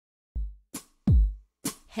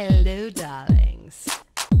Hello, darlings.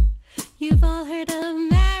 You've all heard of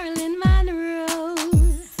Marilyn Monroe.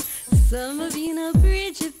 Some of you know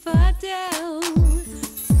Bridget Bardot.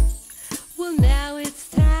 Well, now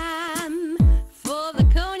it's time for the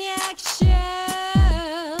Cognac show.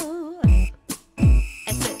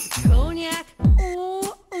 I said Cognac,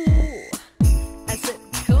 ooh, ooh. I said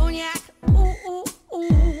Cognac, ooh, ooh,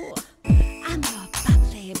 ooh. I'm your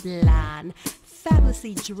bubbly blonde,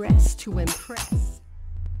 fabulously dressed to impress.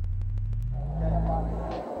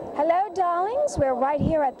 Hello, darlings. We're right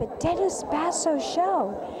here at the Basso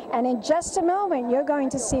show. And in just a moment, you're going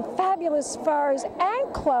to see fabulous furs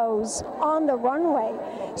and clothes on the runway.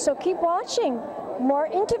 So keep watching. More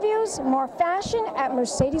interviews, more fashion at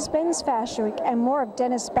Mercedes-Benz Fashion Week, and more of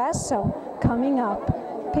Dennis Basso coming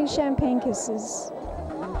up. Pink champagne kisses.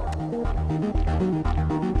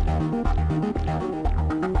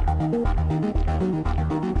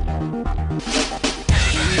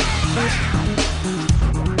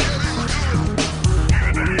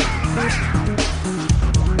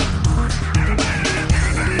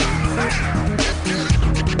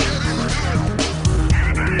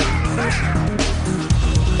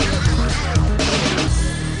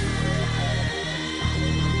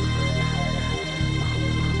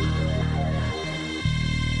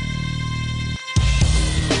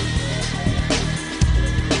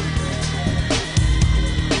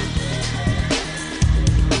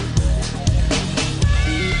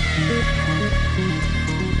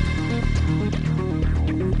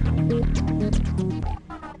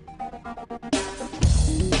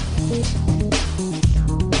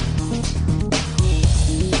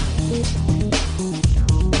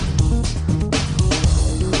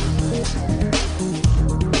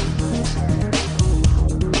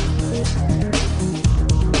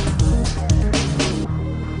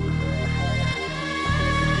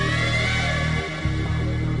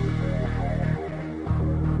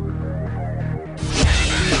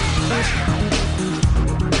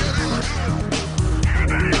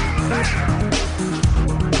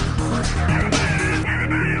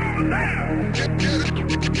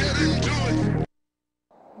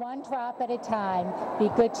 One drop at a time. Be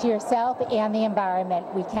good to yourself and the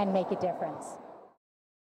environment. We can make a difference.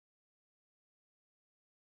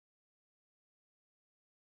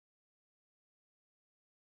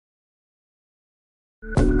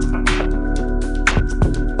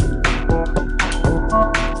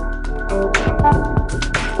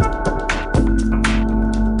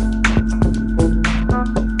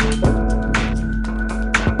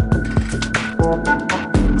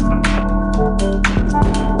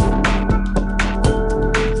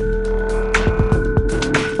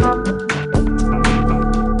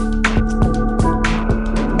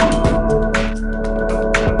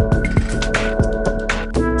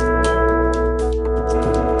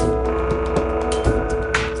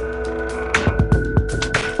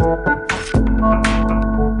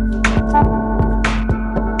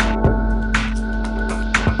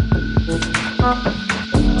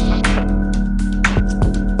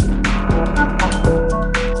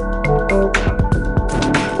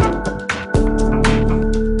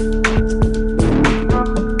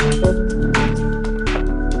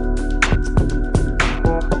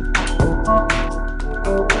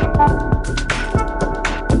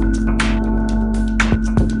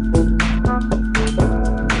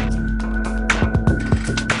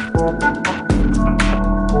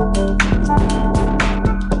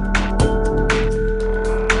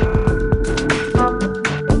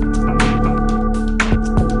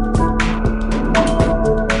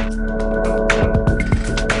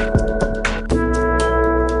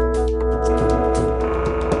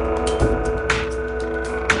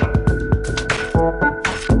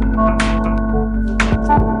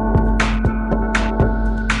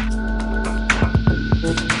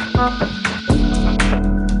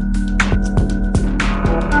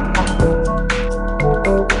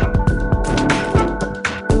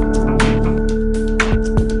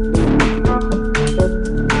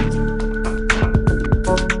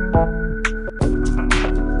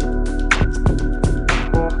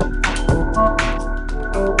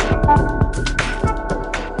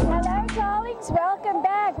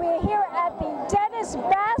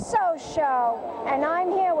 And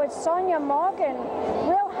I'm here with Sonja,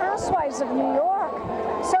 Real Housewives of New York.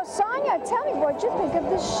 So Sonja, tell me what you think of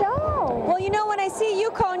this show. Well, you know, when I see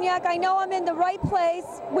you, Cognac, I know I'm in the right place.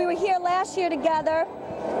 We were here last year together.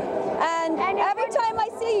 And every time I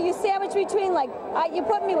see you, you sandwich between, like, you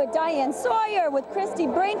put me with Diane Sawyer, with Christy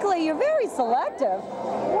Brinkley. You're very selective.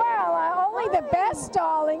 Well, only the best,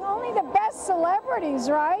 darling. Only the best celebrities,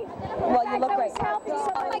 right? Well, you look great.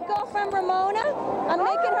 Oh, my girlfriend from Romana? I'm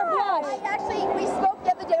making her blush. Actually, we spoke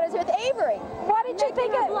the other day when I was with Avery. What did you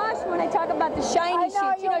think of blush when I talk about the shiny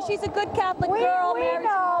sheets? You know, she's a good Catholic girl. We married to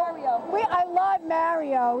know. Mario. I love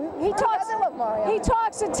Mario. He talks. I love Mario. He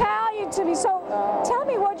talks Italian to me. So tell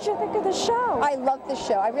me, what did you think of the show? I love the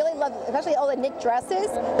show. I really love, especially all the knit dresses.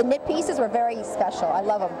 The knit pieces were very special. I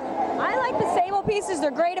love them. I like the sable pieces.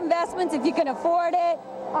 They're great investments if you can afford it.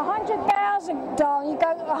 100,000, darling. You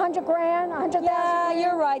got 100 grand, 100,000. Yeah,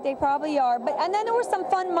 you're right. They probably are. And then there were some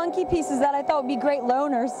fun monkey pieces that I thought would be great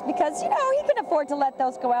loaners because, you know, he can afford to let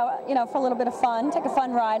those go out, you know, for a little bit of fun. Take a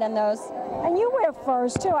fun ride on those. And you wear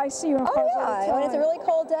furs too. I see you in furs all the time. When it's a really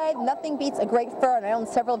cold day, nothing beats a great fur. And I own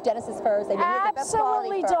several of Dennis's furs. They make the best quality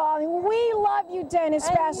Absolutely, fur. darling. We love you, Dennis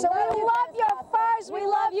Basso. We love your furs. We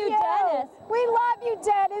love you, Dennis. We love you,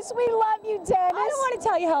 Dennis. We love you, Dennis. I don't want to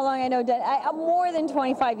tell you how long I know Dennis. More than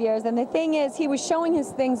 25 years. And the thing is, he was showing his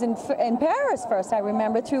things in Paris first, I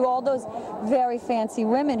remember, through all those very fancy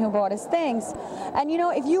women who bought his things. And, you know,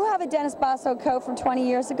 if you have a Dennis Basso coat from 20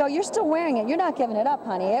 years ago, you're still wearing it. You're not giving it up,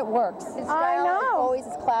 honey. It works. His I style know. is always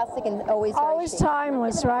as classic and always very Always chic.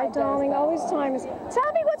 timeless, right, darling? Always timeless.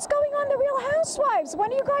 Tell me what's going on The Real Housewives.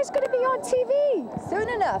 When are you guys going to be on TV? Soon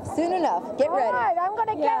enough, soon enough. Get ready. All right, I'm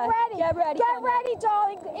going to Yeah, get ready. get ready, Get honey. ready,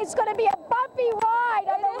 darling. It's going to be a bumpy ride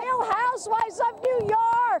on The Real Housewives of New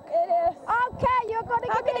York. It is. Okay, you're going to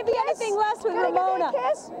How give me can a it be kiss? anything less with Gonna Ramona? Give me a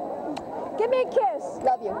kiss? Give me a kiss.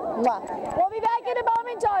 Love you. Mwah. We'll be back in a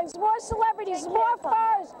moment, darlings. More celebrities, more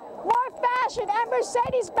furs, more fashion, and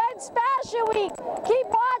Mercedes-Benz Fashion Week. Keep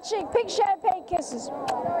watching. Pink Champagne Kisses.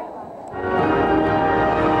 Well,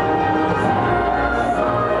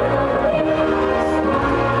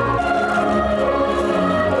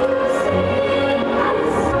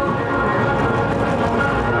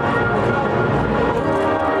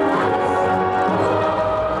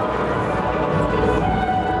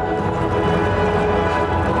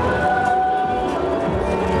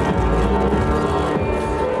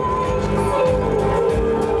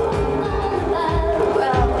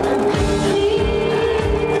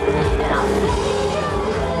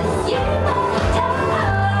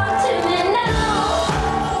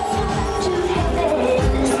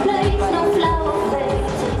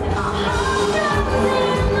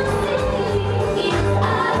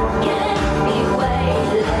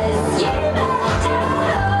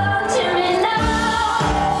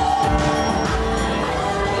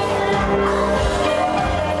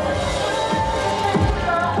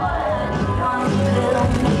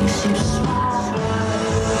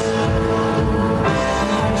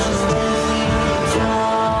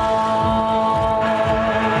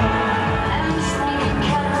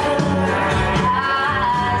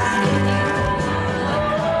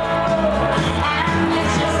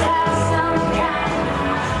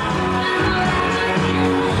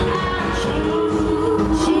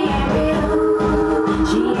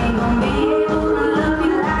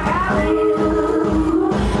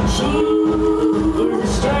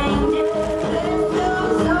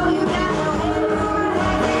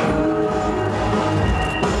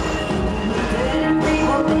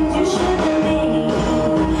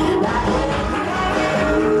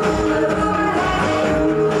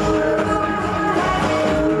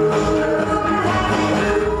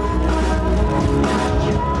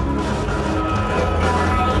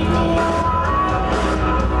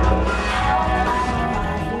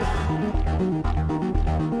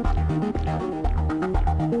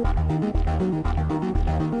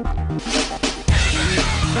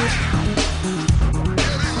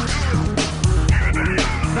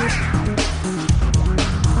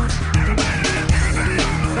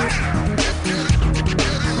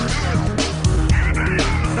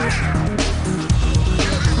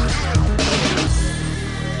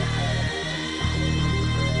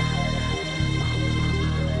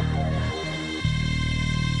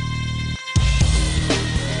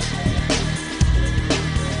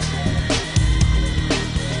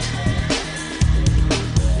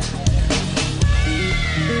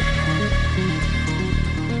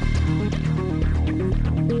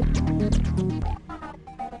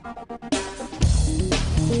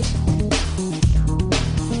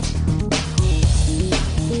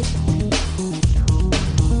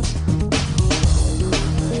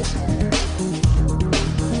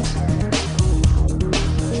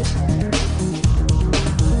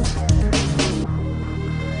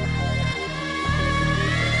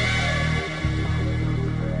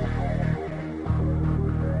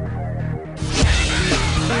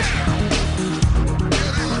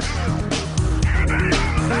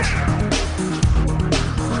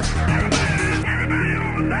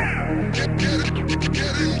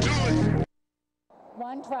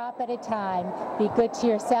 drop at a time. Be good to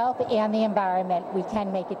yourself and the environment. We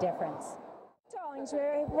can make a difference. Darlings,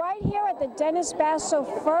 we're right here at the Dennis Basso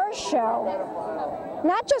Fur Show.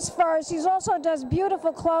 Not just furs, he also does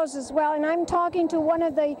beautiful clothes as well. And I'm talking to one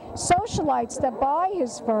of the socialites that buy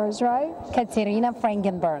his furs, right? Katerina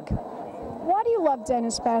Frankenberg. Why do you love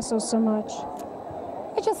Dennis Basso so much?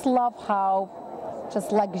 I just love how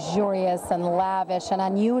just luxurious and lavish and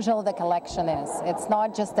unusual the collection is. It's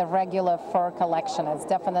not just a regular fur collection. It's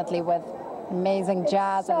definitely with amazing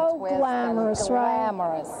jazz so and twists glamorous, and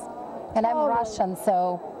glamorous. Right? And I'm Russian,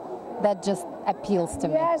 so that just appeals to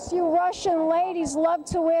me. Yes, you Russian ladies love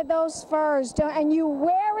to wear those furs, and you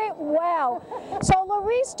wear it well. So,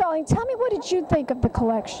 Larice, darling, tell me, what did you think of the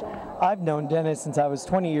collection? I've known Dennis since I was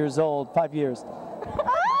 20 years old, 5 years.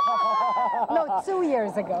 No, 2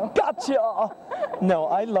 years ago. Gotcha! No,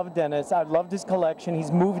 I love Dennis. I've loved his collection.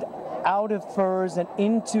 He's moved out of furs and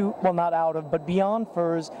into, well, not out of, but beyond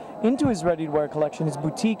furs, into his ready-to-wear collection. His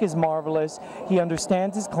boutique is marvelous. He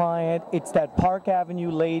understands his client. It's that Park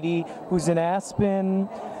Avenue lady who's in Aspen.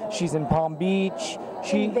 She's in Palm Beach.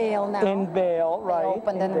 In Vail now. In Vail, right. They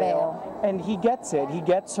opened in Vail. And he gets it. He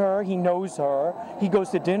gets her. He knows her. He goes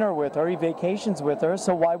to dinner with her. He vacations with her.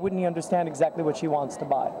 So why wouldn't he understand exactly what she wants to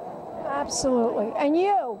buy? Absolutely. And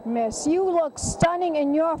you, miss, you look stunning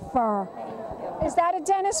in your fur. Is that a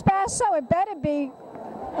Dennis Basso? It better be.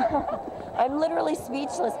 I'm literally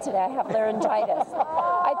speechless today. I have laryngitis.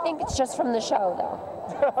 I think it's just from the show, though.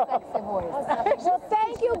 Sexy voice. Well,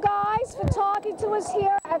 thank you guys for talking to us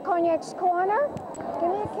here at Cognac's Corner.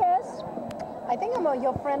 Give me a kiss. I think I'm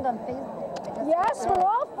your friend on Facebook. Yes, we're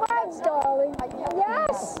all friends, darling.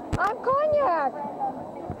 Yes, I'm Cognac.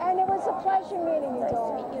 And it was a pleasure meeting you,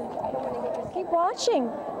 darling. Keep watching.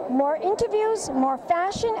 More interviews, more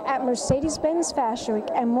fashion at Mercedes-Benz Fashion Week,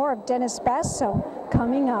 and more of Dennis Basso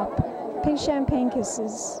coming up. Pink champagne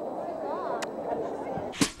kisses.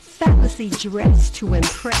 Fancy dress to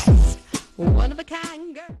impress. One of a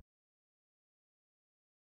kind girl.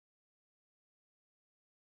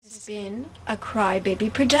 This has been a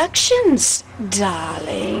Crybaby Productions,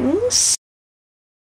 darlings.